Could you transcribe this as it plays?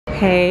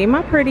Hey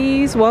my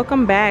pretties,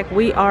 welcome back.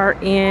 We are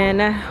in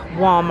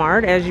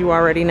Walmart, as you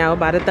already know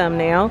by the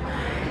thumbnail,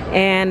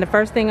 and the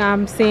first thing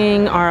I'm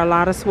seeing are a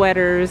lot of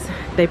sweaters.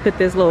 They put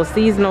this little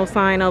seasonal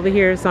sign over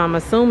here, so I'm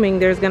assuming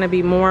there's going to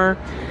be more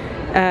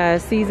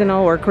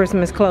seasonal or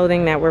Christmas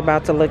clothing that we're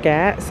about to look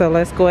at. So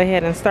let's go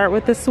ahead and start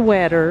with the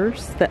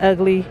sweaters, the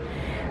ugly,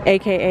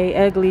 aka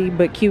ugly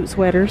but cute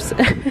sweaters.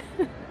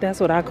 That's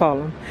what I call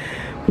them.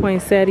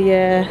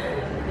 Poinsettia,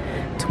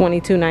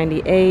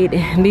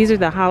 $22.98. These are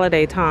the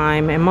holiday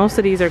time, and most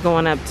of these are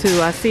going up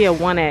to, I see a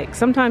 1X.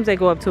 Sometimes they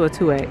go up to a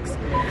 2X,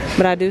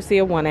 but I do see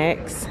a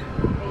 1X.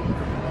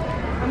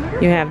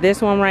 You have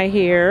this one right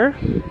here,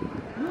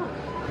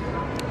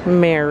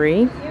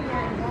 Mary,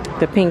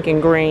 the pink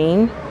and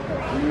green.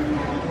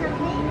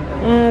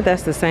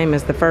 That's the same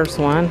as the first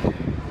one.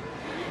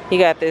 You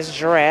got this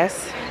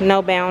dress,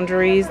 no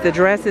boundaries. The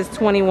dress is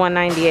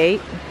 $21.98,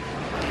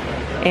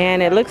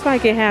 and it looks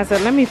like it has a,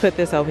 let me put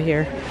this over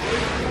here.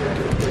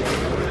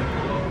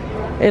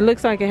 It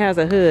looks like it has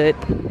a hood.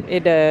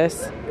 It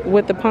does,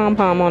 with the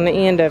pom-pom on the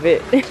end of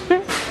it.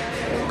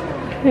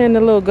 And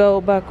the little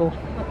gold buckle.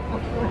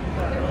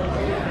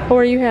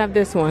 Or you have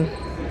this one.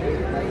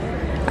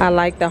 I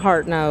like the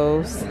heart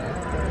nose.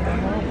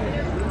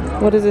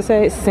 What does it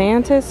say?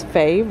 Santa's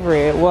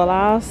favorite. Well,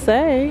 I'll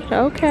say,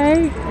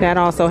 okay. That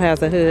also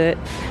has a hood.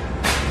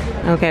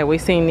 Okay, we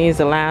seen these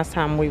the last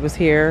time we was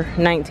here.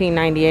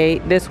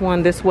 $19.98. This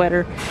one, this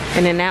sweater.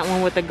 And then that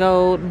one with the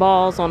gold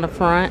balls on the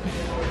front.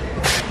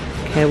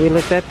 Okay, we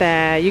looked at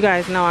that. You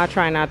guys know I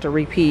try not to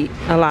repeat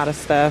a lot of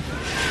stuff,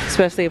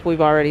 especially if we've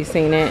already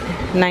seen it.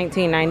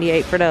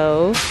 $19.98 for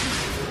those.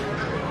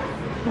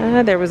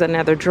 There was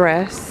another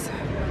dress.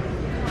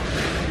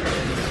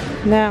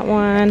 That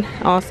one,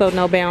 also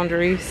no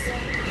boundaries.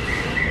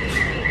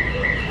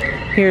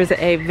 Here's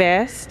a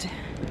vest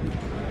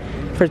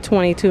for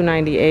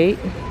 $22.98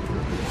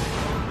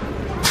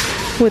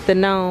 with the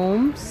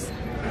gnomes.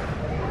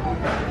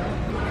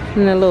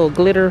 And the little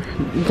glitter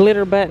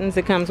buttons.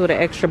 It comes with an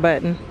extra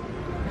button.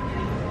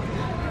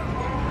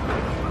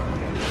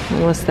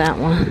 What's that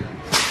one?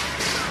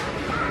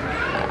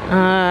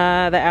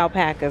 The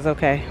alpacas.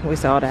 Okay, we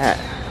saw that.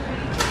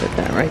 Put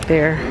that right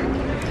there.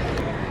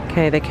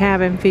 Okay, the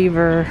cabin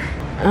fever.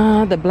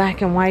 The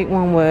black and white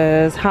one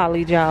was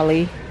Holly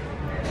Jolly.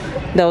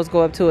 Those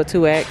go up to a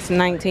 2X.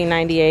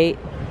 $19.98.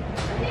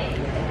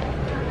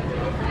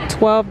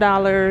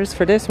 $12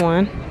 for this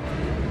one.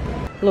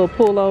 Little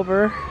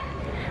pullover.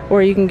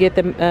 Or you can get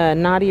the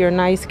naughty or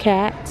nice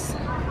cats.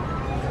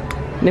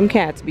 Them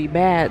cats be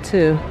bad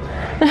too.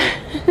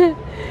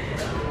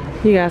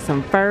 You got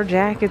some fur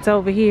jackets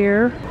over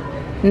here.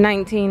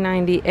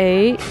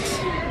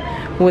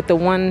 $19.98 with the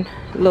one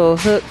little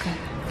hook,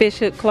 fish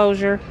hook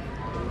closure.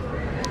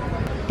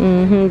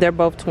 They're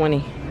both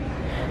 $20.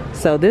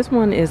 So this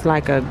one is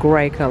like a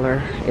gray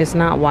color. It's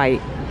not white.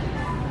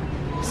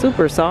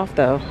 Super soft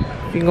though.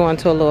 If you're going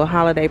to a little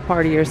holiday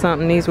party or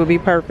something, these would be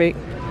perfect.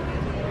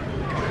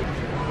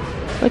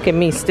 Look at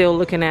me still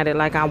looking at it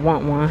like I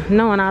want one,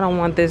 knowing I don't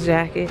want this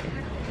jacket.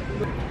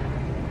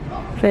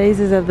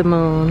 Phases of the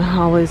moon,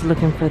 always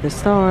looking for the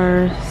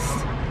stars.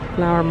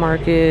 Flower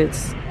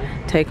markets,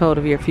 take hold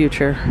of your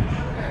future.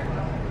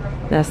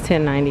 That's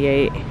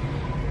 $10.98.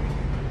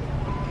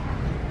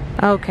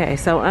 Okay,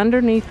 so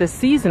underneath the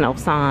seasonal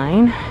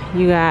sign,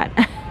 you got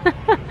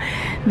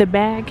the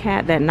bad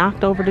cat that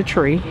knocked over the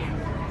tree.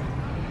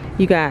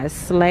 You got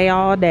Slay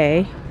All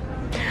Day.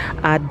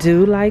 I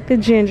do like the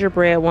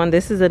gingerbread one.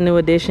 This is a new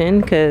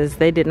addition because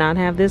they did not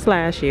have this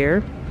last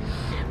year,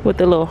 with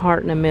the little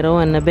heart in the middle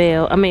and the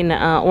bell,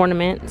 the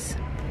ornaments.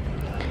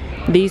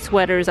 These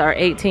sweaters are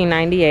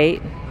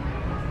 $18.98.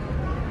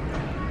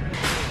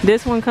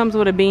 This one comes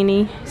with a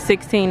beanie,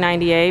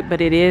 $16.98, but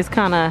it is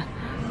kind of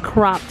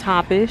crop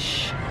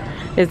top-ish.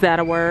 Is that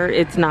a word?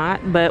 It's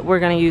not, but we're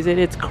gonna use it.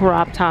 It's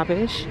crop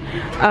top-ish.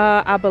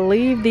 I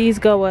believe these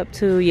go up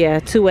to, yeah,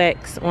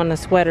 2X on the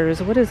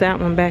sweaters. What is that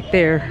one back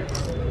there?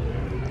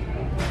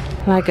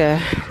 Like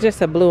just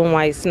a blue and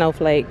white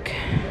snowflake.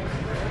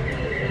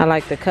 I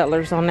like the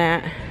colors on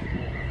that.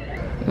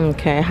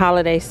 Okay,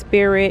 holiday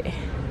spirit.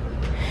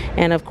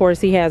 And of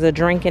course he has a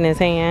drink in his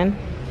hand.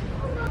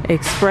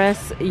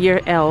 Express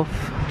your elf.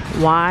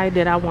 Why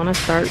did I want to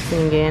start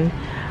singing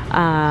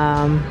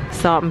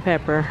Salt and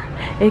Pepper?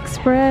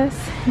 Express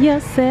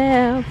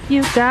yourself,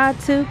 you got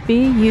to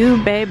be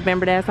you, babe.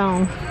 Remember that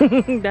song?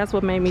 That's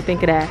what made me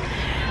think of that.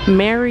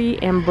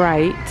 Merry and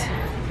Bright,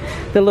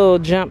 the little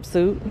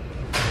jumpsuit.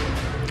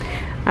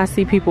 I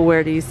see people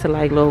wear these to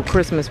like little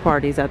Christmas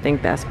parties. I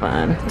think that's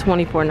fun.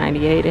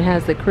 $24.98. It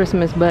has the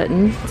Christmas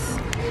buttons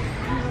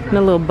and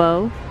a little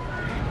bow.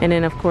 And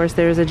then of course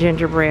there's a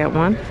gingerbread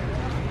one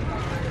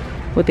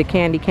with the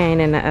candy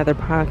cane in the other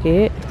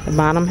pocket. The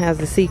bottom has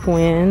the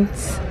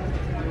sequins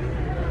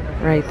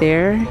right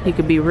there. You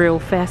could be real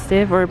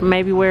festive or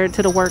maybe wear it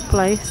to the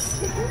workplace.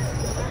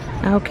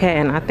 Okay,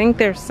 and I think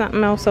there's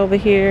something else over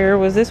here.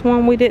 Was this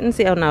one we didn't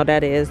see? Oh no,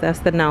 that's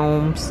the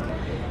gnomes.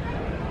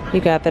 You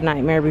got the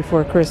Nightmare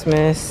Before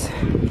Christmas.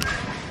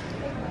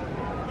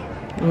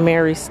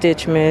 Mary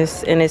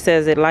Stitchmas, and it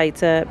says it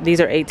lights up.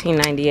 These are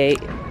 $18.98.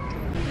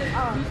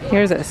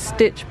 Here's a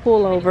stitch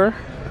pullover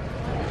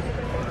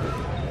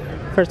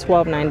for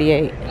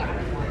 $12.98.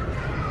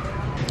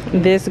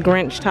 This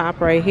Grinch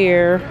top right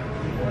here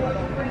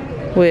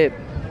with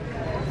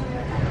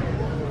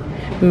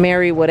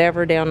Mary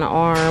whatever down the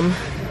arm,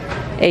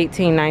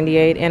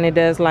 $18.98, and it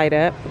does light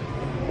up.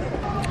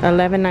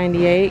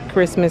 $11.98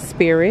 Christmas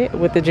Spirit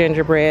with the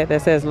gingerbread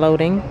that says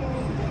loading.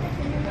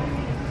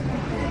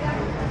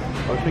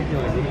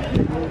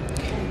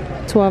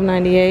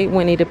 $12.98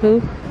 Winnie the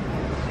Pooh.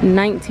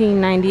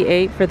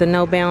 $19.98 for the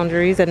No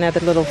Boundaries,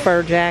 another little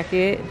fur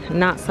jacket,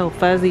 not so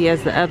fuzzy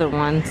as the other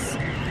ones.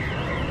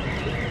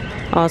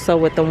 Also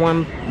with the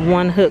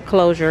one hook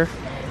closure,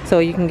 so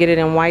you can get it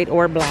in white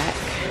or black.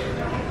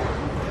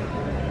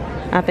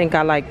 I think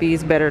I like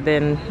these better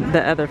than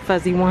the other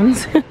fuzzy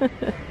ones.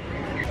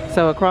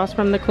 So across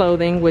from the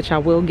clothing, which I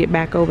will get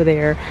back over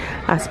there,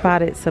 I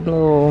spotted some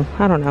little,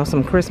 I don't know,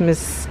 some Christmas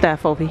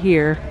stuff over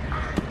here.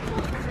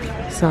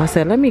 So I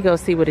said, let me go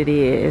see what it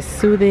is.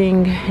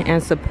 Soothing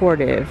and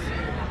supportive.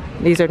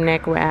 These are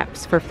neck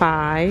wraps for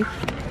 $5.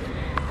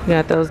 You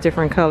got those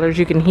different colors.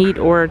 You can heat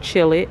or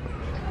chill it.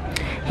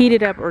 Heat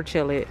it up or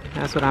chill it.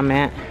 That's what I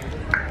meant.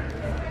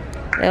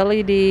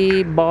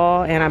 LED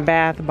ball and a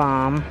bath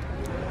bomb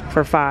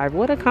for $5.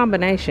 What a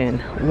combination.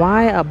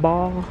 Why a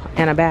ball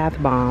and a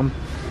bath bomb?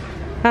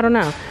 I don't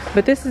know.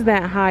 But this is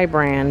that high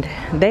brand.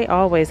 They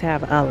always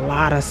have a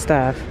lot of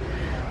stuff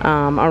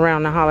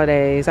around the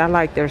holidays. I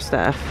like their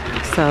stuff.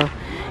 So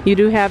you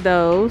do have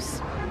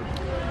those.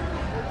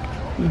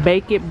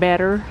 Bake It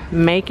Better,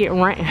 Make It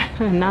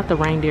Rain. Not the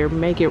reindeer,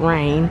 Make It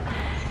Rain.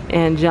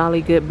 And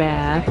Jolly Good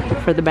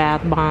Bath for the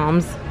bath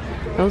bombs.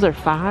 Those are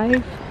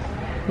 $5.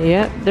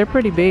 Yep, they're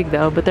pretty big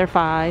though, but they're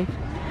 $5.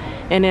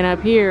 And then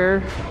up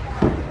here,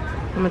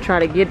 I'm gonna try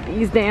to get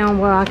these down.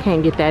 Well, I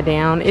can't get that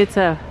down. It's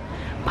a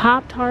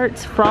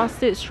Pop-Tarts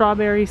Frosted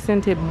Strawberry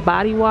Scented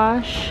Body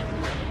Wash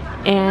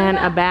and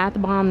a bath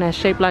bomb that's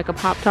shaped like a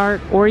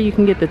Pop-Tart, or you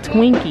can get the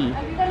Twinkie,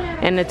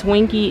 and the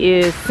Twinkie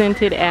is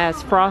scented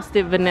as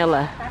Frosted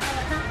Vanilla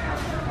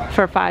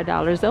for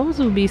 $5. Those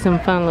would be some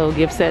fun little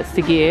gift sets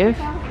to give.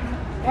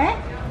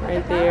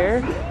 Right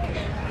there.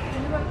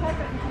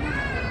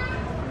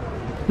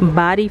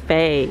 Body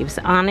Faves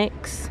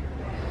Onyx.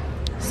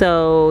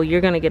 So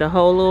you're gonna get a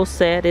whole little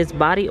set. It's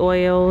body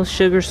oil,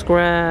 sugar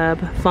scrub,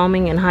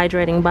 foaming and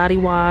hydrating body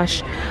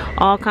wash,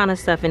 all kind of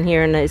stuff in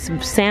here, and it's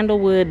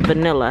sandalwood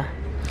vanilla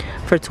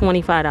for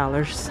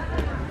 $25.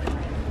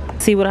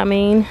 See what I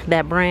mean?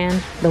 That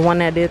brand, the one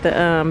that did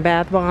the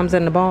bath bombs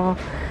and the ball,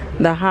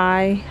 the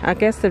high, I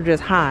guess they're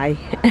just high.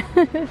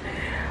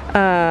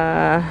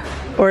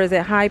 Or is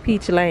it High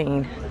Peach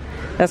Lane?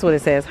 That's what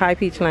it says, High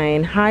Peach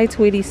Lane. High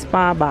Tweety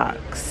Spa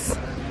Box.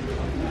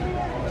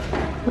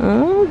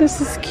 Oh,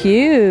 this is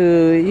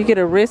cute. You get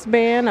a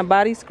wristband, a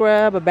body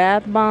scrub, a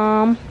bath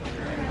bomb.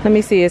 Let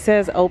me see, it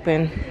says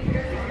open.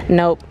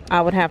 Nope,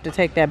 I would have to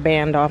take that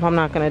band off. I'm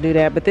not gonna do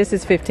that, but this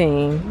is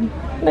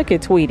 $15. Look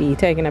at Tweety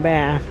taking a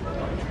bath.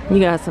 You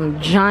got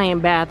some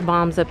giant bath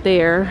bombs up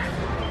there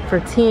for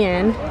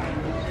 $10.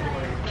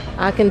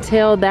 I can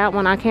tell that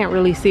one, I can't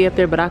really see up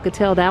there, but I could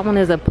tell that one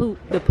is a poop,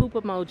 the poop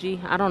emoji.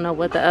 I don't know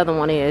what the other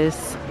one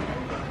is.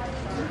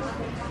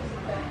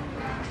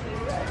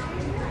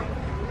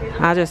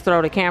 I'll just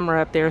throw the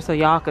camera up there so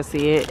y'all can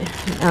see it.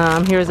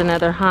 Here's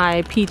another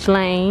High Peach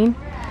Lane.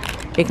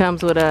 It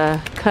comes with a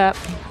cup,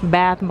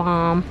 bath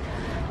bomb,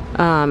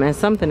 and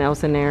something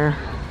else in there.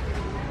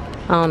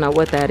 I don't know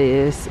what that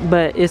is,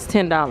 but it's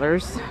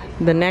 $10.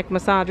 The neck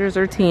massagers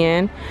are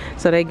 $10.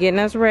 So they're getting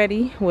us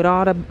ready with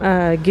all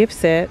the gift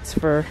sets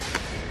for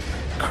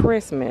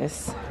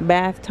Christmas.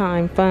 Bath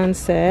Time Fun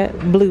Set,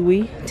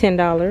 Bluey,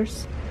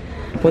 $10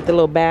 with the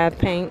little bath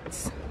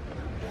paints.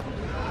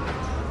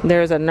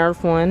 There's a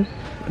Nerf one,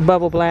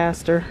 Bubble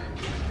Blaster.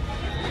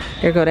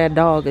 There go that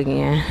dog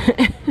again.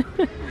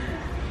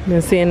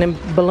 Been seeing them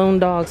balloon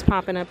dogs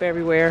popping up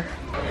everywhere.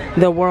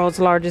 The world's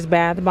largest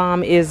bath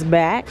bomb is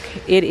back.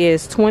 It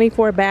is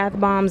 24 bath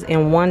bombs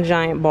in one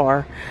giant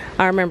bar.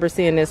 I remember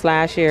seeing this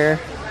last year,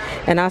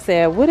 and I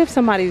said, what if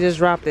somebody just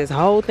dropped this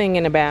whole thing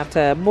in the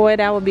bathtub? Boy,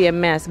 that would be a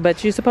mess,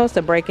 but you're supposed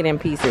to break it in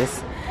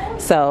pieces.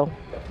 So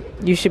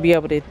you should be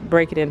able to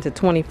break it into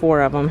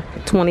 24 of them,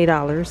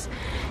 $20.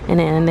 And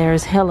then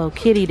there's Hello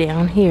Kitty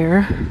down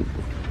here.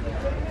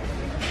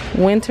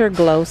 Winter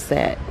Glow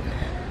set.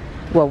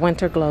 Well,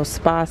 Winter Glow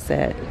Spa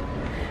set.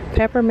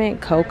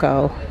 Peppermint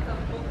Cocoa.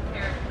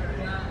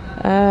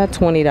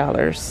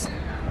 $20.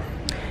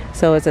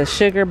 So it's a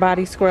sugar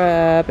body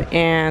scrub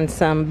and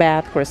some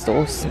bath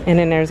crystals. And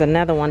then there's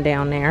another one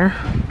down there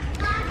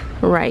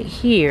right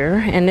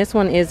here. And this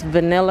one is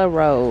Vanilla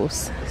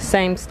Rose.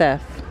 Same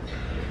stuff.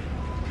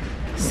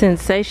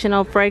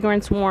 Sensational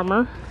fragrance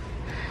warmer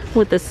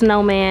with the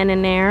snowman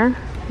in there.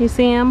 You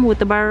see him with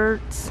the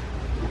birds?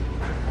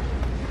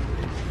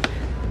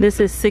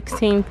 This is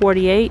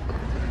 $16.48.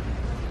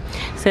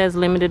 Says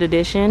limited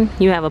edition.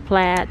 You have a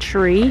plaid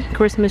tree,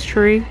 Christmas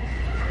tree,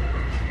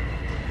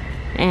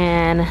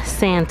 and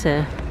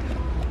Santa.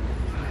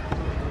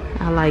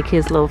 I like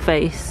his little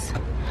face.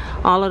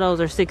 All of those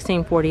are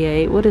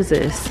 $16.48. What is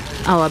this?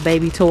 Oh, a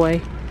baby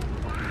toy.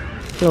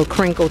 Little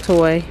crinkle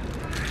toy.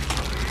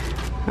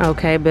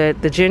 Okay,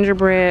 but the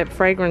gingerbread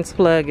fragrance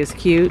plug is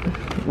cute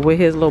with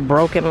his little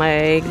broken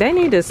leg. They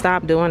need to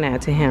stop doing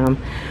that to him.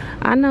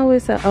 I know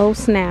it's an old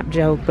snap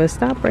joke, but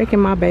stop breaking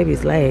my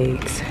baby's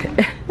legs.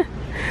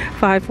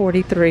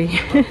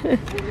 $5.43.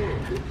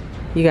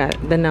 You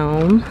got the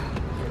gnome,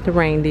 the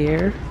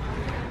reindeer,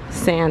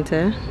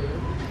 Santa.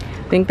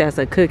 I think that's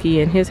a cookie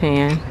in his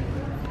hand.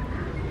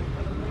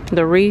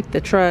 The wreath,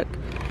 the truck,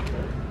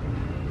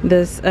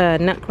 this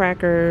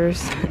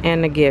nutcrackers,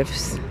 and the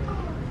gifts.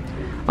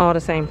 All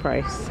the same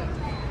price.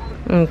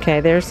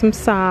 Okay, there's some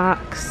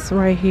socks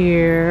right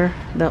here.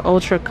 The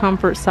Ultra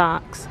Comfort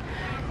socks,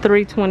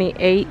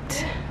 $3.28,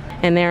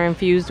 and they're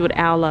infused with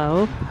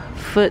aloe.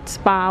 Foot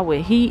spa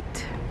with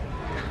heat,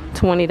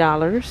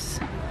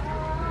 $20,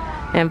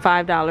 and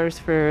 $5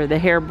 for the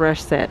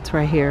hairbrush sets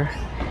right here.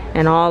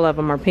 And all of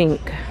them are pink.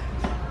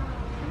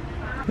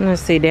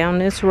 Let's see, down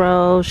this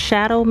row,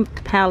 shadow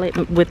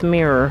palette with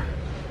mirror.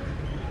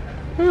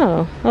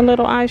 Oh, a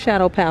little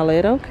eyeshadow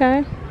palette,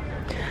 okay.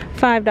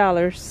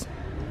 $5.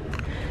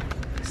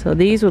 So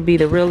these will be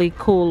the really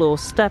cool little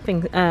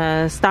stocking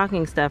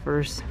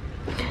stuffers.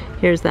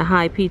 Here's the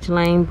High Peach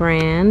Lane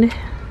brand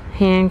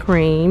hand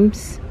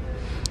creams,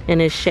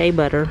 and it's shea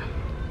butter,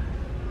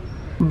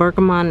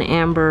 bergamot and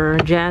amber,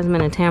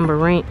 jasmine and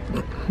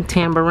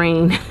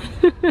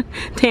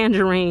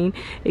tangerine,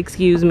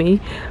 excuse me,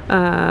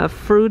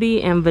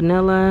 fruity and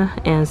vanilla,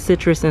 and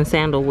citrus and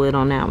sandalwood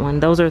on that one.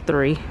 Those are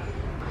 3.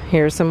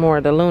 Here's some more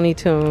of the Looney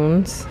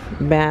Tunes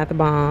bath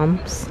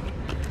bombs.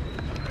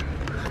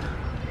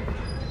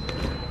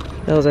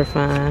 Those are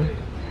fun.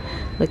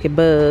 Look at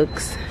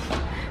bugs.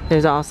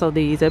 There's also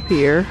these up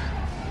here.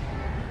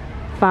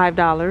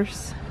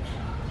 $5.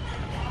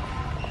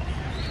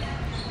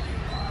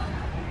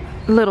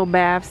 Little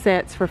bath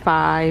sets for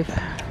 $5.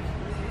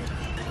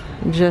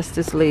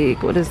 Justice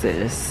League, what is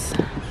this?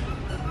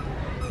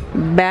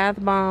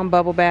 Bath bomb,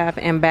 bubble bath,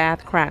 and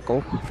bath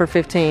crackle for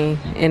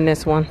 $15 in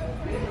this one.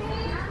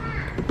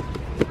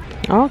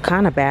 All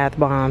kind of bath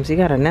bombs. You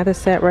got another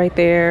set right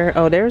there.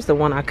 Oh, there's the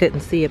one I couldn't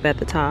see up at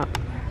the top.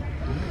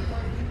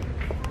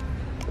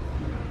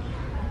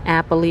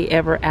 Happily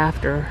Ever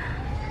After.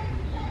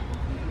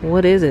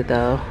 What is it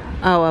though?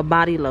 Oh, a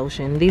body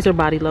lotion. These are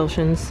body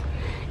lotions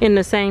in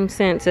the same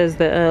sense as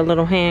the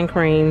little hand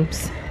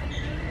creams.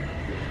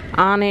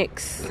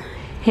 Onyx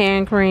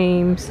hand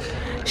creams,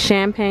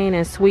 champagne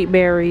and sweet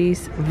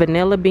berries,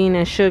 vanilla bean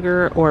and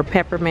sugar, or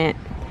peppermint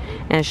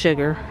and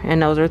sugar,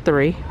 and those are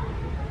 3.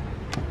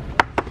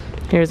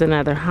 Here's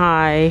another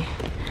high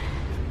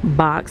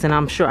box, and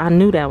I'm sure I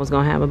knew that was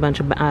gonna have a bunch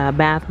of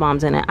bath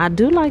bombs in it. I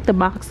do like the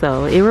box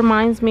though. It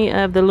reminds me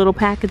of the little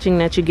packaging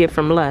that you get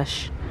from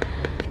Lush.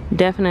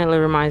 Definitely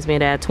reminds me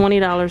of that.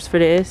 $20 for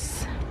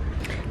this.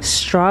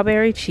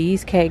 Strawberry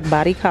cheesecake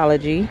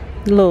bodycology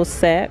little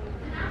set.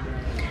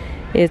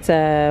 It's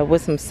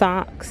with some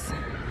socks,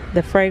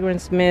 the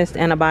fragrance mist,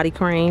 and a body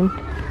cream.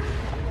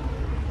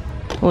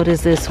 What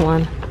is this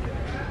one?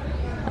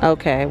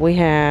 Okay, we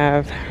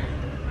have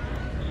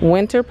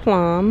winter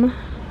plum,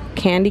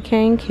 candy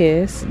cane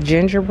kiss,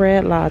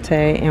 gingerbread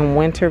latte, and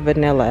winter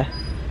vanilla.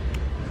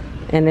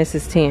 And this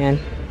is 10.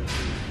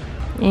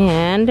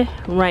 And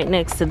right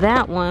next to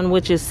that one,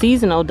 which is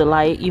seasonal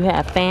delight, you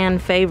have fan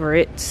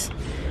favorites: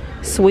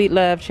 Sweet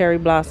Love, Cherry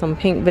Blossom,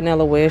 Pink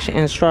Vanilla Wish,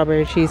 and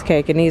Strawberry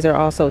Cheesecake, and these are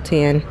also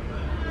 10.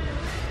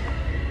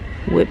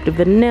 Whipped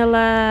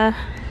vanilla,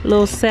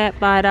 little set,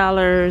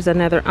 $5.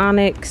 Another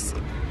Onyx,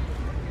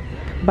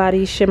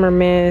 body shimmer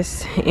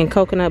mist, and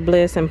coconut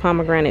bliss and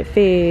pomegranate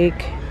fig,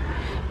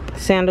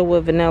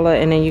 sandalwood vanilla,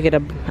 and then you get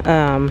a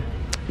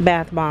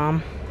bath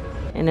bomb.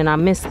 And then I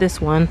missed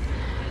this one,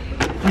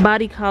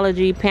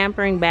 bodycology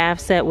pampering bath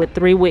set with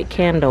 3-wick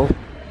candle.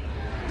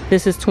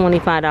 This is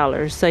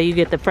 $25. So you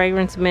get the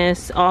fragrance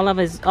mist. All of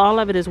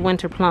it is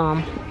winter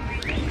plum.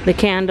 The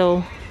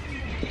candle,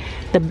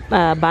 the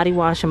body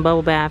wash and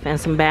bubble bath, and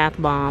some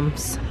bath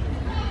bombs.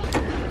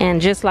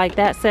 And just like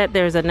that set,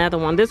 there's another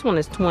one. This one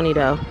is 20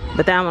 though,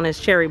 but that one is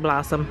cherry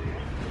blossom.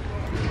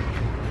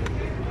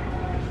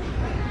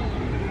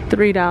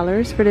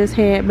 $3 for this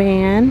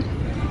headband.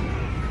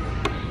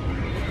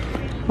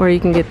 Or you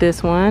can get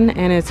this one,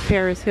 and it's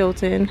Paris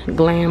Hilton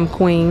Glam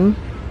Queen.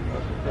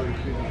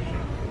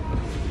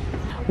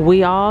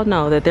 We all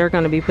know that they're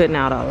going to be putting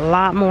out a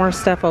lot more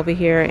stuff over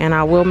here, and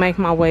I will make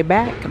my way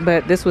back,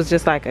 but this was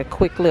just like a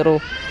quick little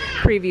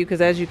preview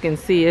because as you can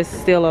see, it's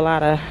still a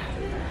lot of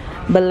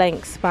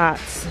blank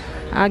spots.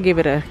 I'll give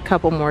it a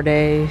couple more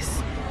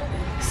days.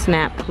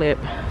 Snap clip.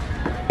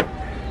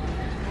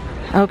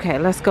 Okay,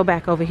 let's go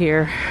back over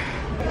here.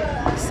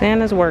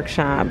 Santa's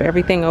Workshop.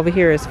 Everything over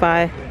here is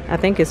I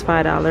think it's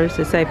 $5.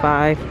 It say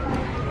 5.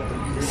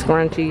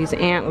 Scrunchies,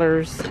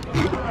 antlers.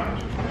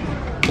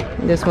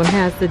 This one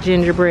has the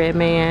gingerbread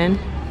man.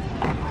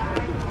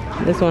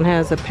 This one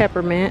has a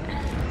peppermint.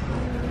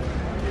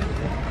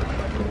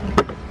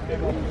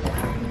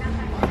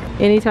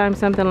 Anytime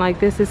something like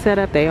this is set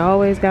up, they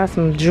always got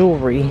some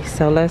jewelry.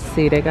 So let's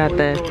see, they got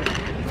the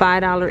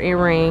 $5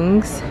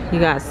 earrings. You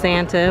got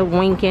Santa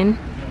winking.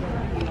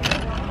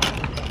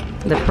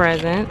 The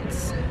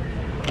presents.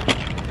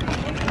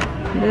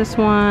 This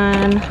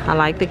one, I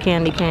like the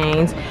candy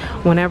canes.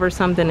 Whenever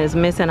something is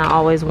missing, I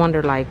always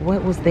wonder like,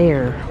 what was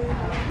there?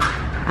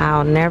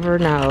 I'll never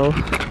know.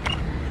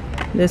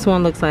 This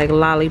one looks like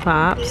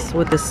lollipops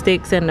with the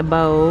sticks and the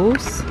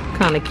bows.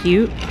 Kind of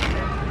cute.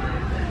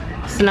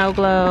 Snow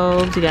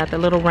globes. You got the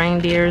little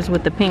reindeers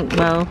with the pink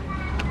bow.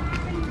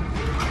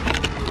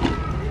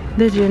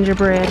 The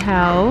gingerbread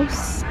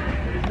house.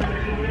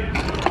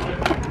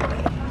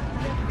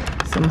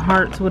 Some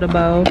hearts with a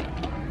bow.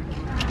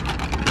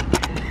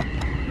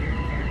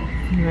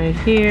 Right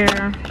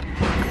here.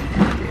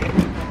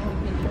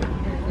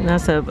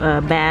 That's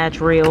a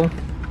badge reel.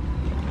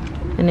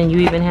 And then you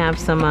even have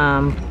some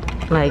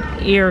like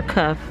ear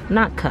cuff,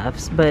 not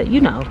cuffs, but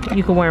you know,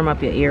 you can wear them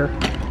up your ear.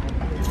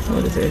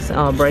 What is this?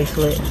 Oh, a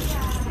bracelet.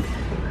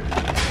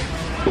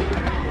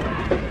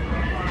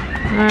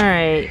 All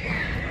right,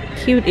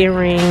 cute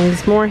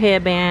earrings, more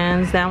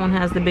headbands. That one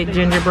has the big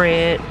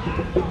gingerbread.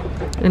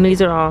 And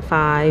these are all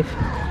 $5.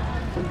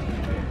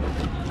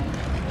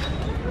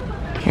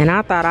 And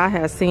I thought I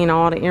had seen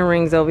all the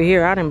earrings over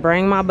here. I didn't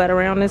bring my butt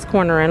around this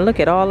corner and look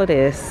at all of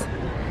this.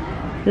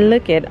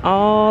 Look at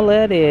all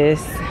of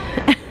this.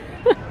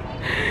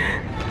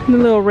 The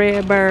little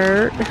red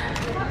bird.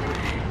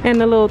 And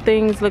the little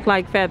things look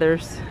like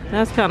feathers.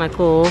 That's kind of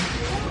cool.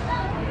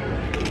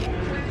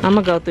 I'm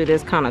gonna go through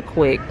this kind of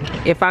quick.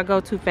 If I go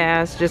too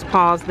fast, just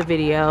pause the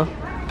video.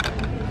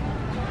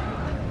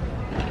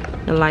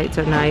 The lights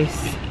are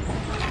nice.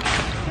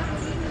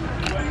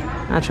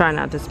 I try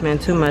not to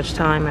spend too much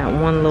time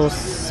at one little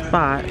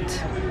spot.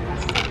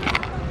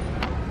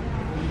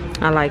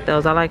 I like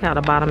those. I like how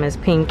the bottom is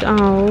pink.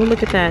 Oh,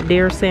 look at that,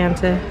 Dear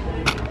Santa.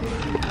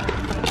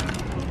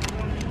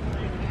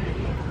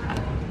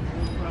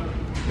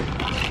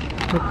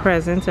 The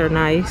presents are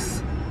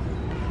nice.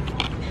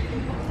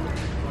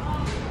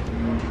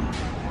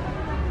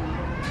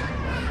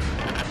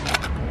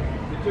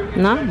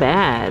 Not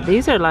bad.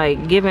 These are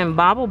like giving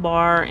Bobble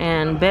Bar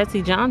and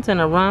Betsy Johnson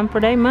a run for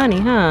their money,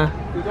 huh?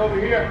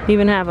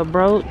 Even have a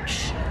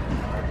brooch.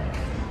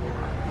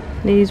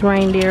 These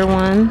reindeer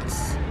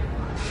ones.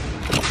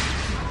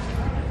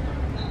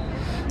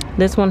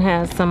 This one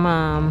has some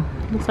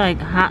looks like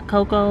hot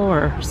cocoa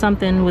or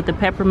something with the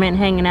peppermint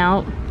hanging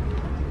out.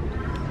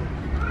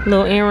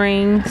 Little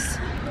earrings.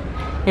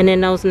 And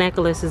then those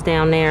necklaces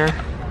down there.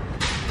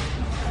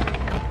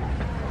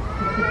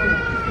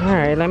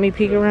 Alright, let me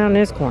peek around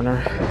this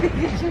corner.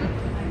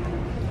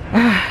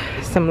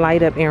 Some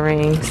light up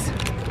earrings.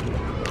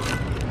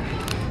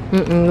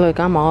 Look,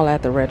 I'm all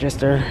at the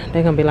register.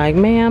 They're gonna be like,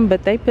 ma'am,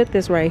 but they put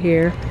this right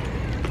here.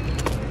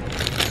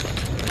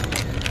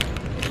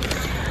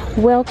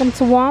 Welcome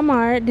to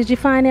Walmart. Did you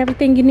find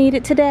everything you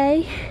needed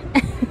today?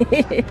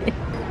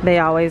 They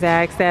always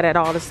ask that at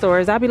all the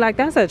stores. I'll be like,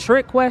 that's a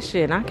trick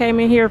question. I came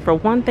in here for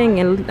one thing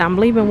and I'm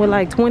leaving with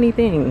like 20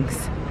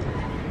 things.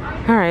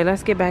 All right,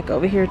 let's get back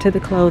over here to the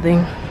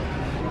clothing.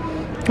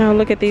 Oh,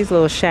 look at these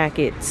little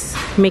shackets.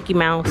 Mickey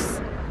Mouse.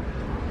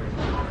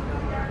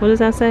 What does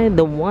that say?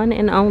 The one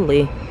and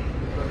only.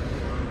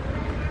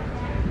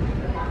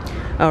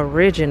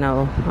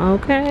 Original.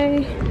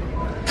 Okay.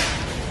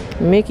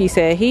 Mickey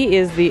said he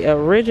is the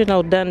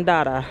original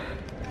Dundada.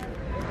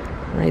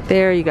 Right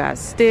there, you got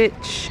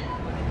Stitch.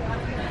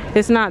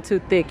 It's not too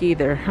thick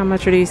either. How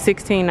much are these?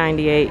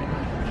 $16.98.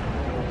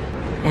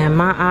 And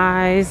my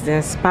eyes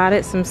then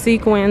spotted some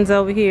sequins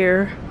over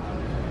here.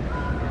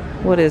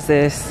 What is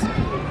this?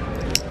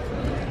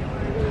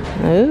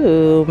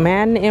 Ooh,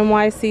 Madden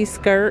NYC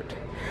skirt.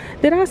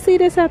 Did I see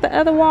this at the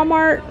other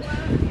Walmart?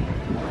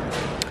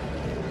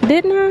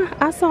 Didn't I?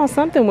 I saw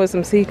something with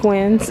some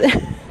sequins.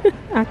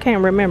 I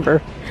can't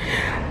remember.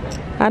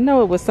 I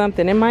know it was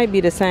something. It might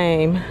be the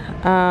same.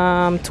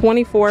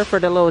 $24 for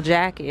the little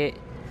jacket.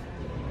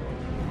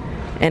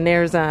 And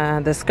there's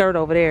the skirt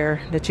over there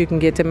that you can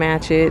get to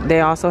match it. They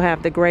also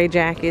have the gray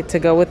jacket to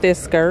go with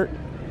this skirt.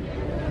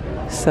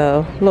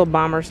 So, little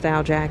bomber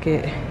style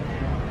jacket.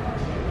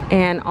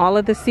 And all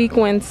of the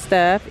sequin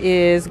stuff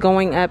is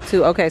going up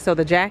to, okay, so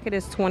the jacket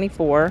is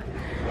 $24.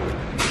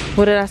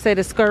 What did I say?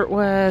 The skirt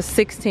was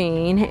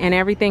 $16, and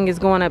everything is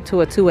going up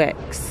to a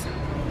 2X.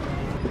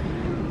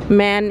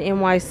 Madden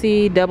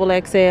NYC double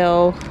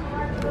XL,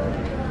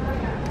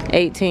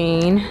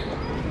 $18.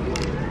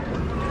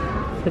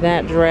 For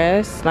that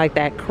dress, like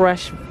that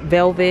crushed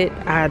velvet.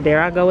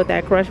 There I go with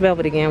that crushed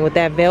velvet again, with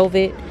that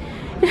velvet.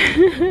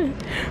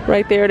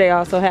 Right there, they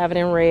also have it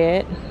in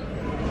red.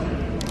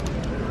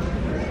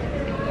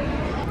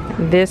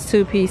 This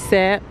two-piece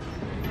set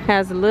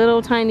has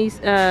little tiny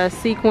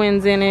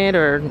sequins in it,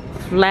 or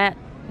flat,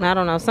 I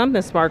don't know,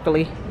 something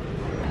sparkly.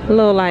 A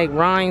little like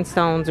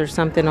rhinestones or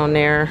something on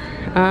there.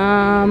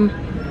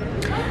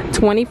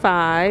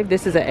 $25.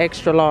 This is an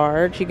extra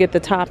large. You get the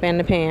top and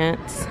the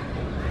pants.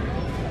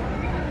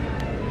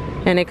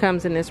 And it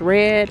comes in this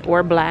red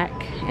or black,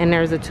 and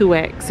there's a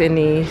 2X in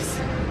these.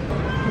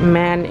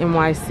 Man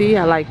NYC,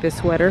 I like this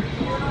sweater.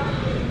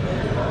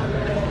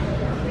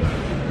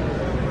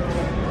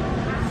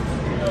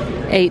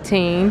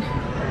 $18.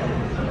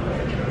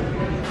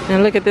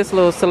 And look at this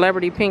little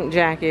celebrity pink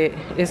jacket.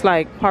 It's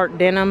like part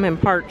denim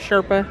and part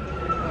Sherpa.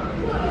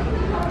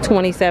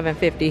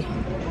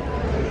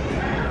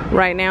 $27.50.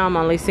 Right now I'm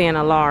only seeing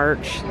a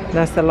large.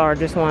 That's the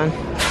largest one.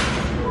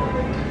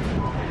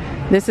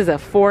 This is a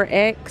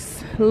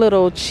 4X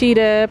little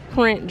cheetah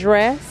print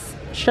dress,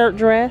 shirt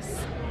dress.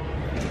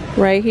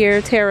 Right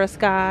here, Terra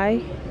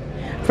Sky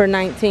for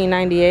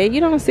 $19.98.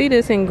 You don't see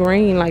this in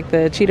green like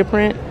the cheetah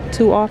print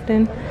too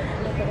often.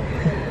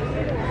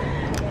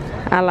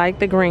 I like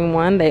the green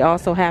one. They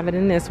also have it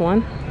in this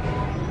one.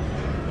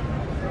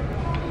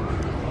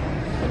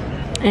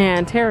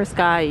 And Terra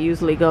Sky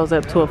usually goes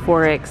up to a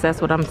 4X. That's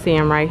what I'm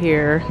seeing right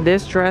here.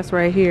 This dress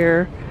right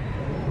here,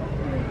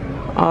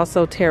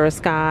 also Terra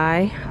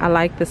Sky. I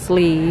like the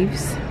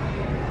sleeves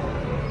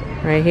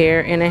right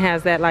here. And it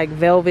has that like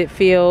velvet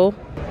feel.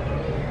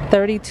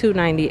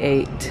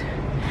 $32.98.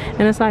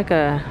 And it's like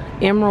a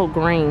emerald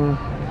green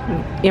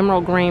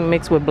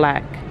mixed with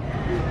black.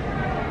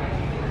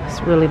 It's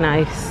really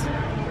nice.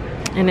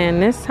 And then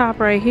this top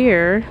right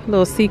here,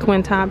 little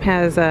sequin top,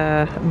 has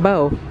a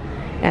bow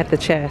at the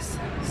chest.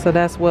 So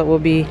that's what will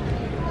be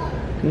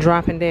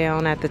dropping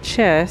down at the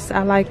chest.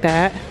 I like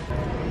that.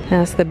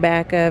 That's the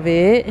back of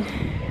it.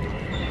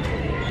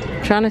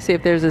 I'm trying to see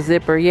if there's a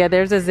zipper. Yeah,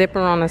 there's a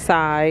zipper on the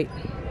side.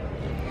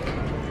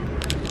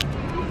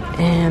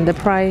 And the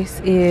price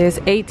is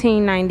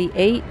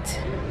 $18.98.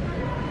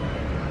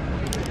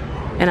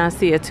 And I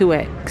see a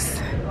 2X.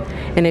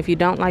 And if you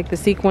don't like the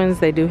sequins,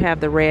 they do have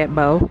the red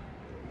bow.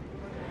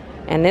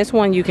 And this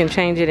one you can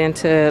change it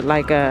into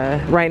like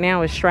a, right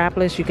now it's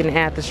strapless. You can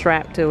add the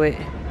strap to it.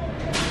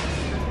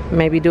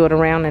 Maybe do it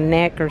around the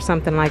neck or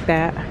something like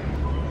that.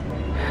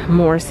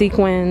 More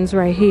sequins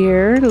right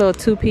here. Little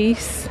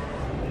two-piece.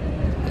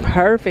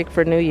 Perfect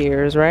for New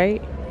Year's,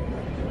 right?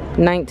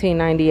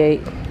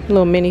 $19.98.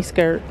 Little mini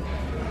skirt.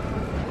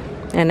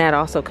 And that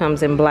also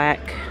comes in black.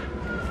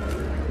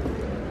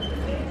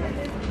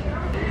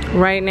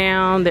 Right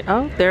now,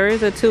 oh, there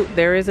is a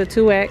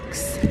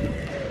 2X.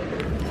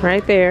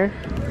 Right there.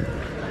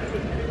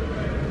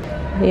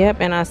 Yep,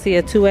 and I see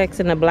a 2X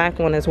in the black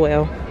one as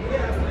well.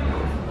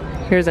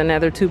 Here's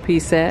another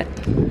two-piece set.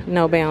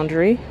 No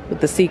boundary with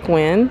the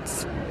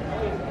sequins.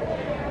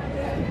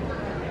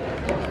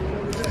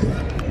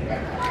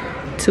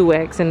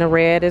 2X in the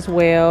red as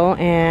well.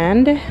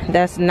 And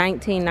that's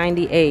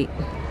 $19.98.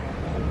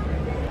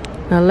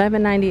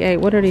 $11.98.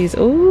 What are these?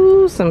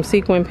 Ooh, some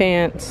sequin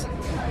pants.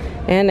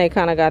 And they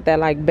kind of got that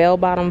like bell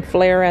bottom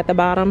flare at the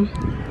bottom.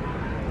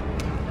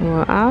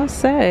 Well, I'll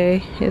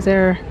say,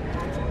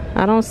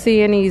 I don't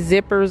see any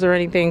zippers or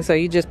anything, so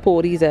you just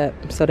pull these up.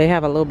 So they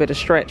have a little bit of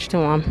stretch to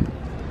them.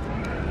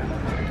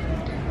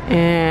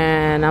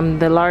 And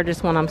the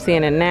largest one I'm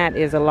seeing in that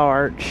is a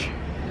large.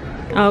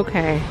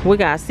 Okay, we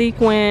got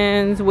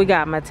sequins, we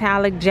got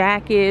metallic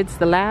jackets.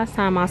 The last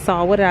time I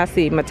saw, what did I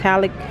see?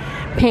 Metallic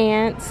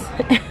pants.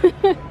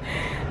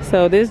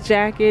 So this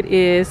jacket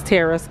is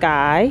Terra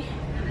Sky.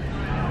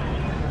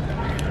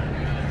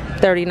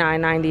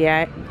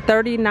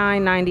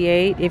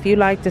 $39.98. If you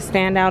like to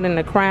stand out in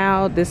the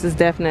crowd, this is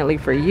definitely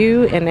for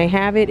you. And they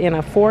have it in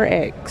a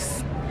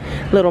 4X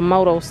little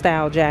moto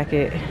style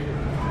jacket.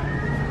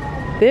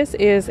 This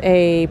is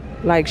a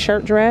like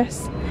shirt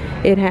dress.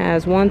 It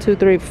has 1, 2,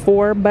 3,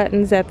 4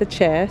 buttons at the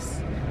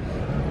chest.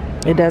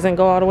 It doesn't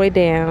go all the way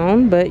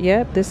down, but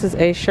yep, this is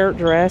a shirt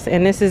dress.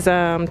 And this is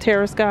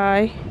Terra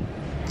Sky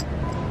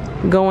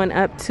going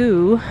up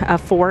to a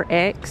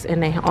 4X,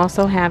 and they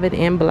also have it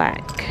in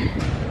black.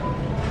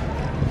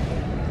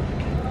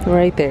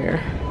 Right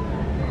there.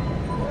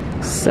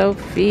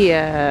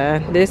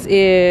 Sophia. This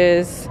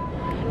is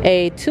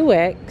a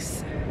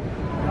 2X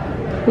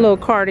little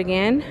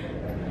cardigan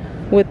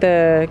with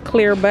the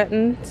clear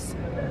buttons.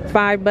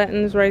 5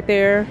 buttons right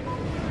there.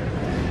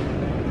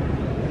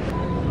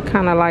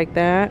 Kind of like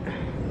that.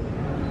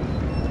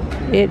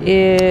 It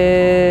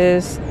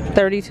is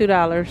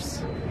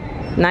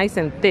 $32. Nice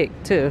and thick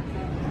too.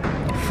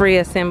 Free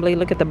assembly.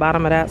 Look at the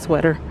bottom of that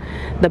sweater.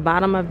 The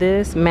bottom of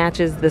this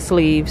matches the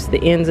sleeves,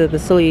 the ends of the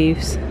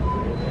sleeves.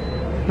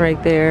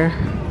 Right there.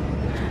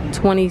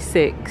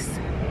 $26.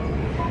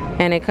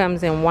 And it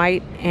comes in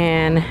white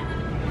and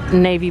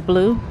navy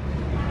blue.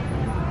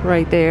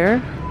 Right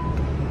there.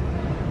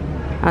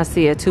 I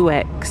see a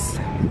 2X.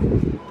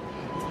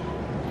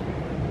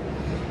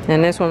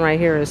 And this one right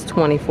here is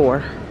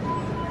 $24.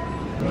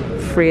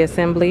 Free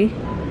assembly.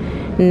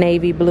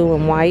 Navy blue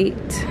and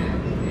white.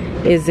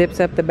 It zips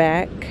up the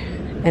back.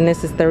 And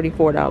this is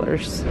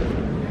 $34.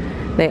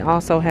 They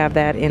also have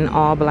that in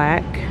all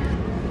black.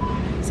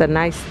 It's a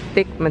nice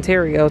thick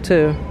material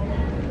too.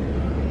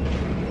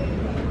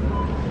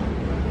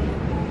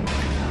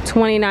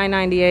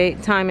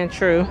 $29.98, time and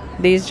true.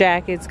 These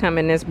jackets come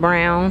in this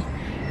brown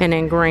and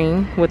in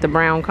green with the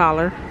brown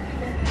collar.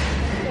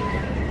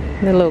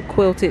 The little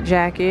quilted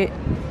jacket.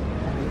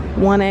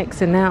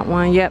 1X in that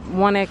one. Yep,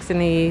 1X in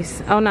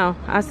these. Oh no,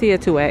 I see a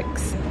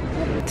 2X.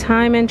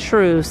 Time and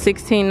True,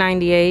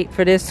 $16.98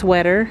 for this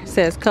sweater. It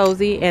says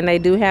cozy, and they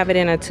do have it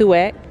in a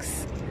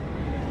 2X.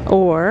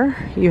 Or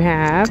you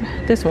have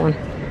this one.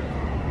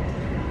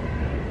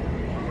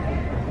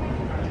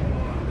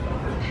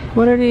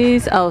 What are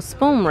these? Oh,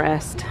 spoon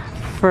rest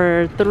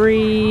for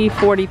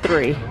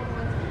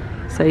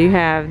 $3.43. So you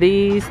have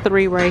these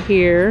three right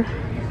here.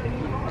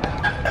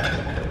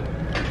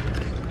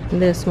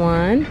 This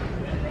one.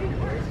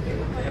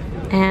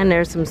 And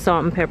there's some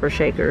salt and pepper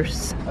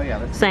shakers. Oh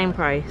yeah, same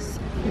price.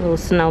 Little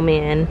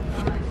snowmen.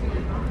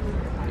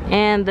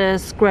 And the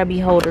scrubby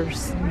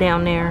holders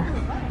down there.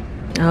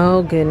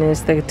 Oh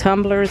goodness, the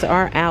tumblers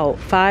are out.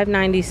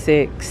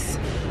 $5.96.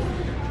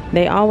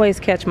 They always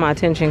catch my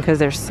attention because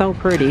they're so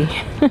pretty.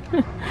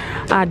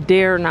 I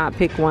dare not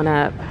pick one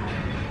up.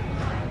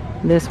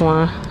 This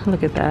one,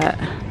 look at that.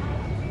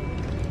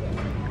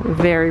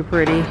 Very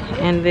pretty.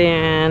 And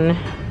then,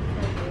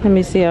 let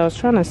me see, I was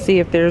trying to see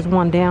if there's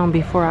one down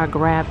before I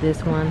grab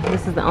this one.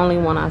 This is the only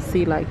one I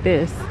see like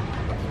this.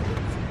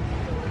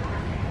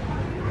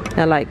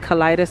 That like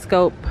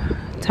kaleidoscope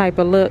type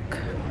of look.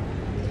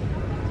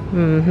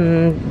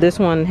 This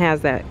one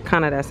has that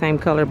kind of that same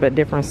color but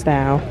different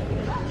style.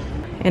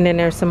 And then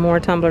there's some more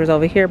tumblers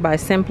over here by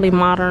Simply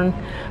Modern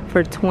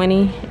for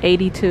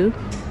 $20.82.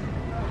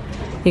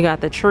 You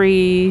got the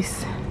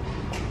trees.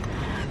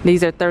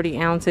 These are 30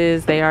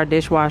 ounces. They are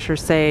dishwasher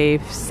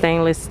safe,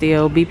 stainless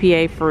steel,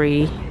 BPA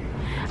free.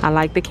 I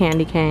like the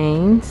candy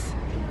canes.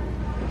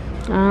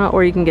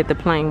 Or you can get the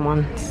plain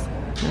ones.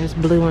 There's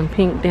blue and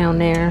pink down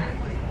there.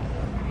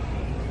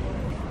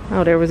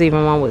 Oh, there was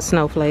even one with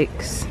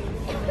snowflakes.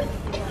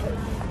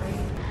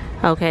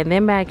 Okay,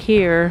 then back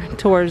here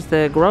towards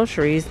the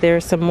groceries,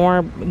 there's some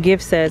more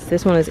gift sets.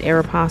 This one is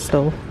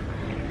Aeropostale.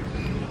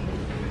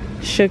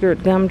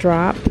 Sugared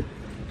gumdrop.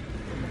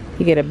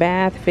 You get a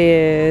bath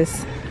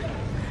fizz,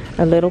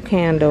 a little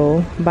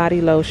candle,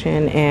 body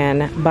lotion,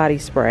 and body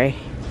spray.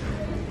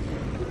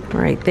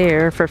 Right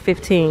there for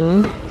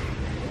 $15.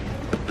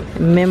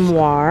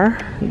 Memoir,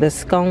 the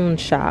scone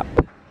shop.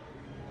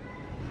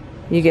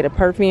 You get a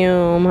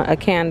perfume, a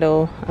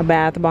candle, a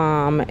bath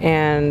bomb,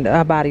 and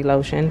a body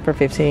lotion for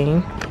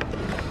 $15.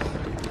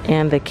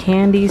 And the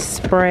candy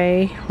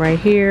spray right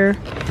here,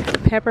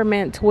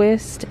 peppermint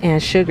twist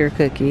and sugar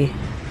cookie.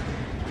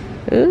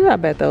 Ooh, I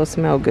bet those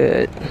smell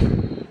good.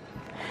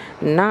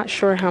 Not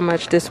sure how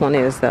much this one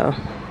is though.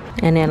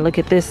 And then look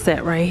at this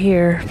set right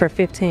here for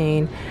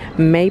 $15.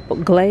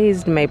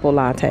 Glazed maple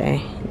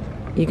latte.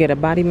 You get a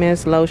body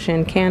mist,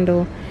 lotion,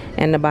 candle,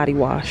 and the body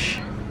wash.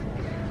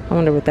 I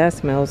wonder what that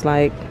smells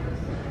like.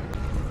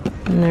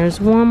 And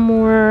there's one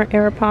more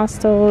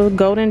Aeropostale,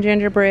 golden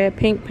gingerbread,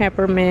 pink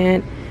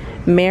peppermint,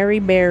 Mary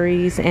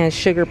berries, and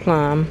sugar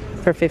plum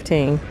for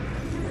 $15.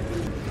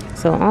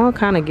 So all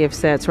kind of gift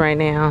sets right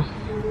now.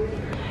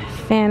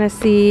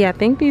 Fantasy, I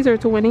think these are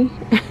 $20.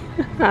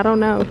 I don't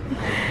know.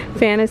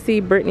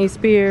 Fantasy, Britney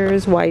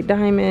Spears, white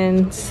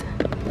diamonds,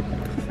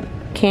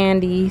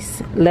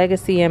 candies,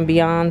 Legacy and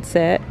Beyond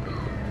set.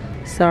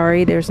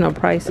 Sorry, there's no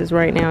prices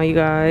right now, you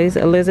guys.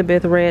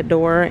 Elizabeth Red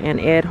Door and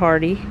Ed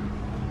Hardy.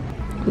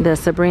 The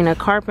Sabrina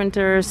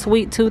Carpenter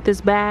Sweet Tooth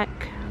is back.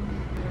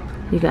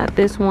 You got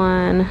this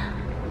one.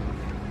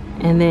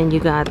 And then you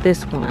got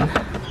this one.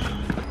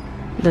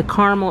 The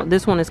caramel,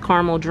 this one is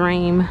Caramel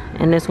Dream.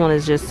 And this one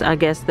is just, I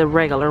guess, the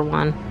regular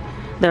one.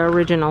 The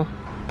original.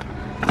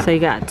 So you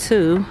got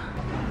two.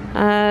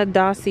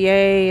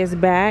 Dossier is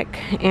back.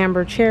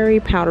 Amber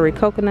Cherry, Powdery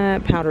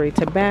Coconut, Powdery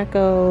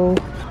Tobacco,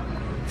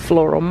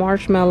 Floral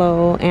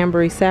Marshmallow,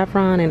 Ambery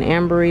Saffron, and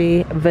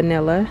Ambery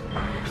Vanilla.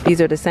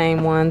 These are the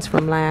same ones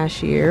from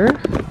last year.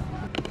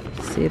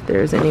 Let's see if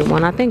there's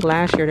anyone. I think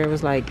last year there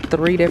was like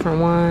 3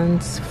 different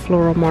ones.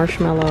 Floral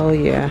Marshmallow,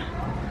 yeah.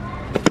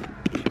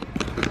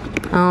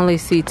 I only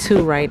see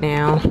 2 right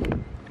now.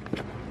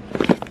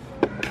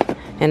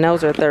 And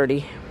those are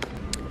 30.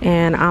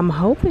 And I'm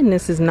hoping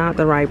this is not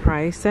the right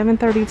price.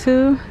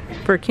 $7.32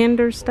 for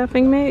Kinder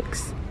stuffing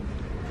mix.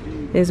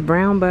 It's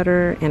brown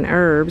butter and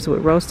herbs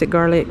with roasted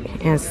garlic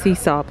and sea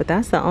salt, but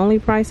that's the only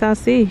price I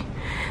see.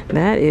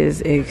 That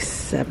is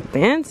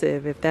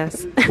expensive if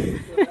that's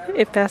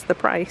if that's the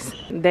price.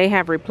 They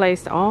have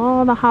replaced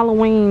all the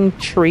Halloween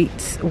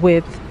treats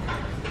with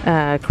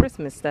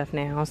Christmas stuff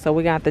now. So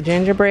we got the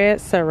gingerbread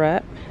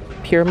syrup,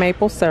 pure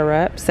maple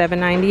syrup,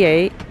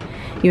 $7.98.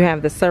 You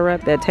have the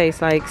syrup that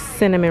tastes like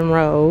cinnamon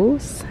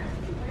rolls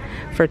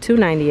for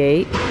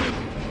 $2.98.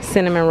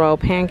 Cinnamon roll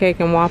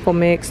pancake and waffle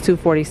mix,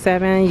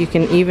 $2.47. You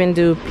can even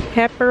do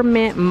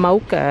peppermint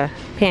mocha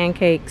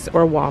pancakes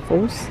or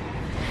waffles,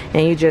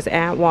 and you just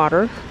add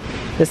water.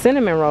 The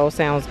cinnamon roll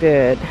sounds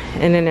good.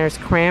 And then there's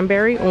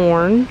cranberry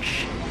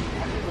orange,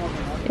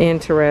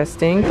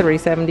 interesting,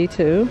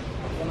 $3.72.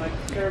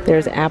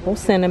 There's apple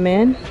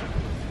cinnamon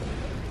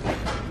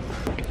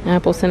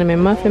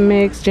muffin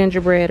mix,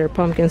 gingerbread or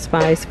pumpkin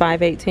spice,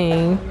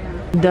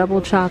 $5.18.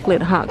 Double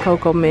chocolate hot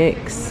cocoa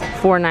mix,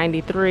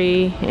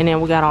 $4.93. And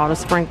then we got all the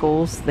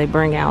sprinkles they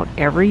bring out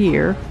every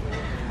year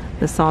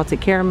The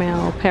salted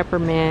caramel,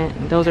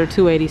 peppermint, those are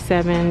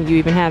 $2.87. You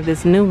even have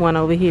this new one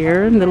over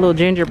here, the little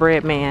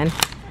gingerbread man.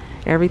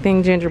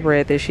 Everything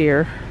gingerbread this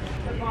year,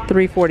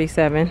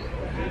 $3.47.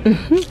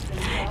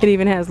 It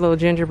even has little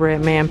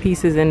gingerbread man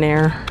pieces in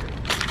there.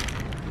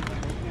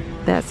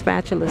 That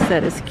spatula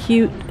set is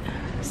cute,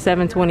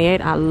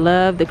 $7.28. I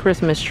love the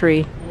Christmas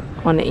tree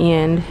on the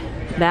end.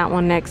 That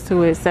one next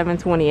to it,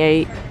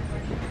 $7.28.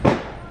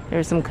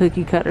 There's some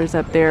cookie cutters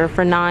up there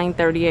for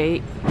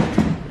 $9.38.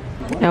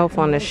 Elf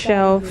on the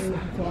Shelf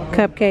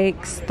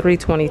cupcakes,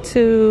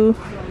 $3.22.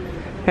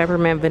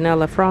 Peppermint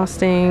vanilla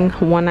frosting,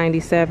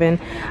 $1.97.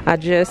 I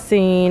just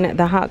seen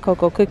the hot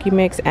cocoa cookie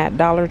mix at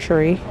Dollar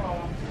Tree.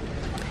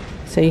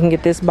 So you can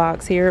get this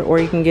box here, or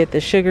you can get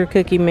the sugar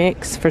cookie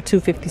mix for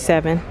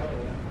 $2.57.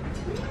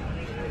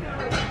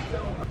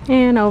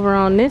 And over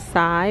on this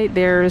side,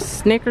 there's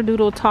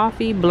Snickerdoodle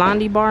Toffee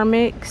Blondie Bar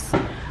Mix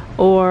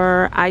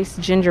or Iced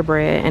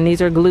Gingerbread, and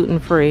these are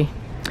gluten-free.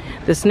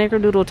 The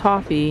Snickerdoodle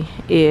Toffee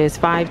is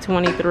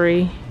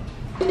 $5.23.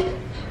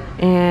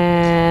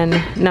 And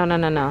no.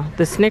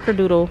 The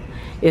Snickerdoodle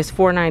is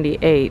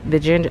 $4.98.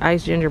 The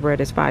Iced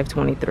Gingerbread is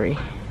 $5.23.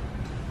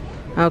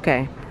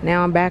 Okay,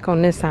 now I'm back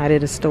on this side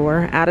of the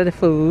store, out of the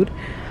food.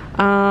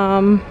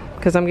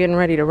 Because I'm getting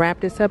ready to wrap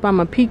this up. I'm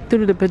gonna peek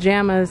through the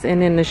pajamas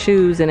and then the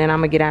shoes, and then I'm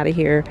gonna get out of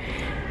here.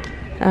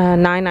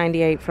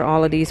 $9.98 for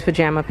all of these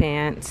pajama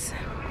pants.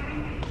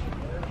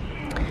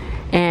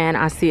 And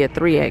I see a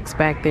 3X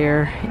back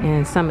there,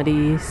 and some of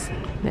these,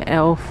 the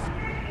Elf,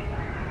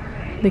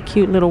 the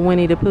cute little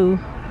Winnie the Pooh.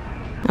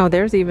 Oh,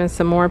 there's even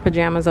some more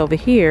pajamas over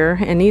here,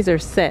 and these are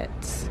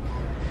sets.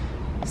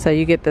 So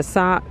you get the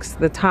socks,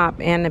 the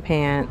top, and the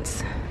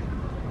pants.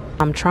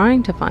 I'm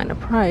trying to find a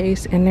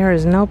price, and there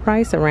is no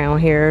price around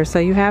here. So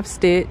you have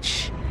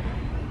Stitch,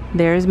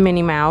 there's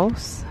Minnie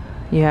Mouse,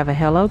 you have a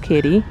Hello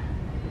Kitty.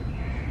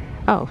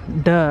 Oh,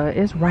 duh,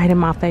 it's right in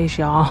my face,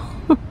 y'all.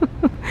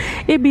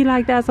 It be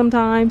like that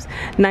sometimes.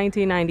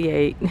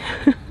 $19.98.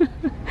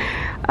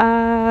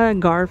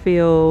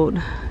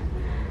 Garfield,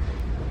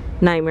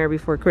 Nightmare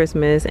Before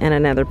Christmas, and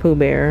another Pooh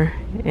Bear.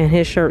 And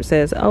his shirt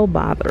says, "Oh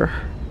bother."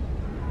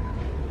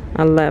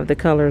 I love the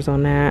colors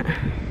on that.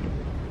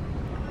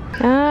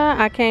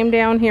 I came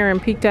down here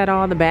and peeked at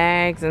all the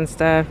bags and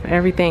stuff.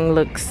 Everything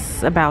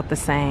looks about the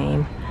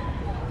same.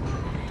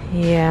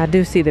 Yeah, I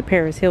do see the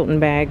Paris Hilton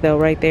bag though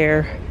right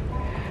there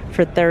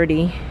for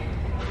 $30.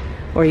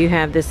 Or you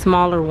have this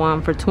smaller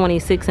one for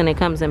 $26, and it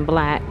comes in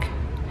black.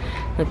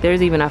 Look,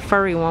 there's even a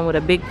furry one with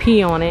a big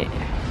P on it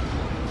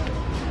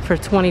for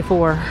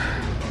 $24.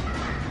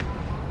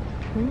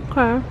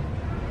 Okay.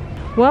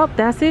 Well,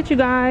 that's it, you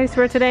guys,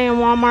 for today in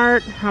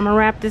Walmart. I'm gonna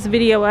wrap this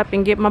video up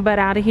and get my butt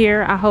out of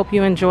here. I hope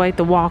you enjoyed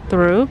the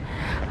walkthrough.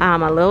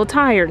 I'm a little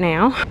tired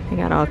now. I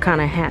got all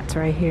kind of hats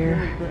right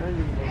here.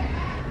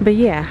 But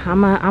yeah,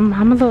 I'm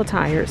a little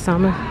tired, so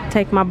I'm gonna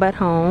take my butt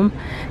home.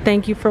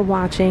 Thank you for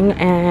watching,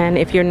 and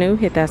if you're new,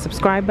 hit that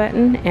subscribe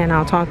button, and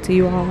I'll talk to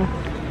you all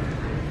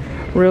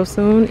real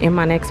soon in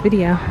my next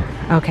video.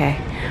 Okay,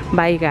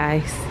 bye you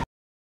guys.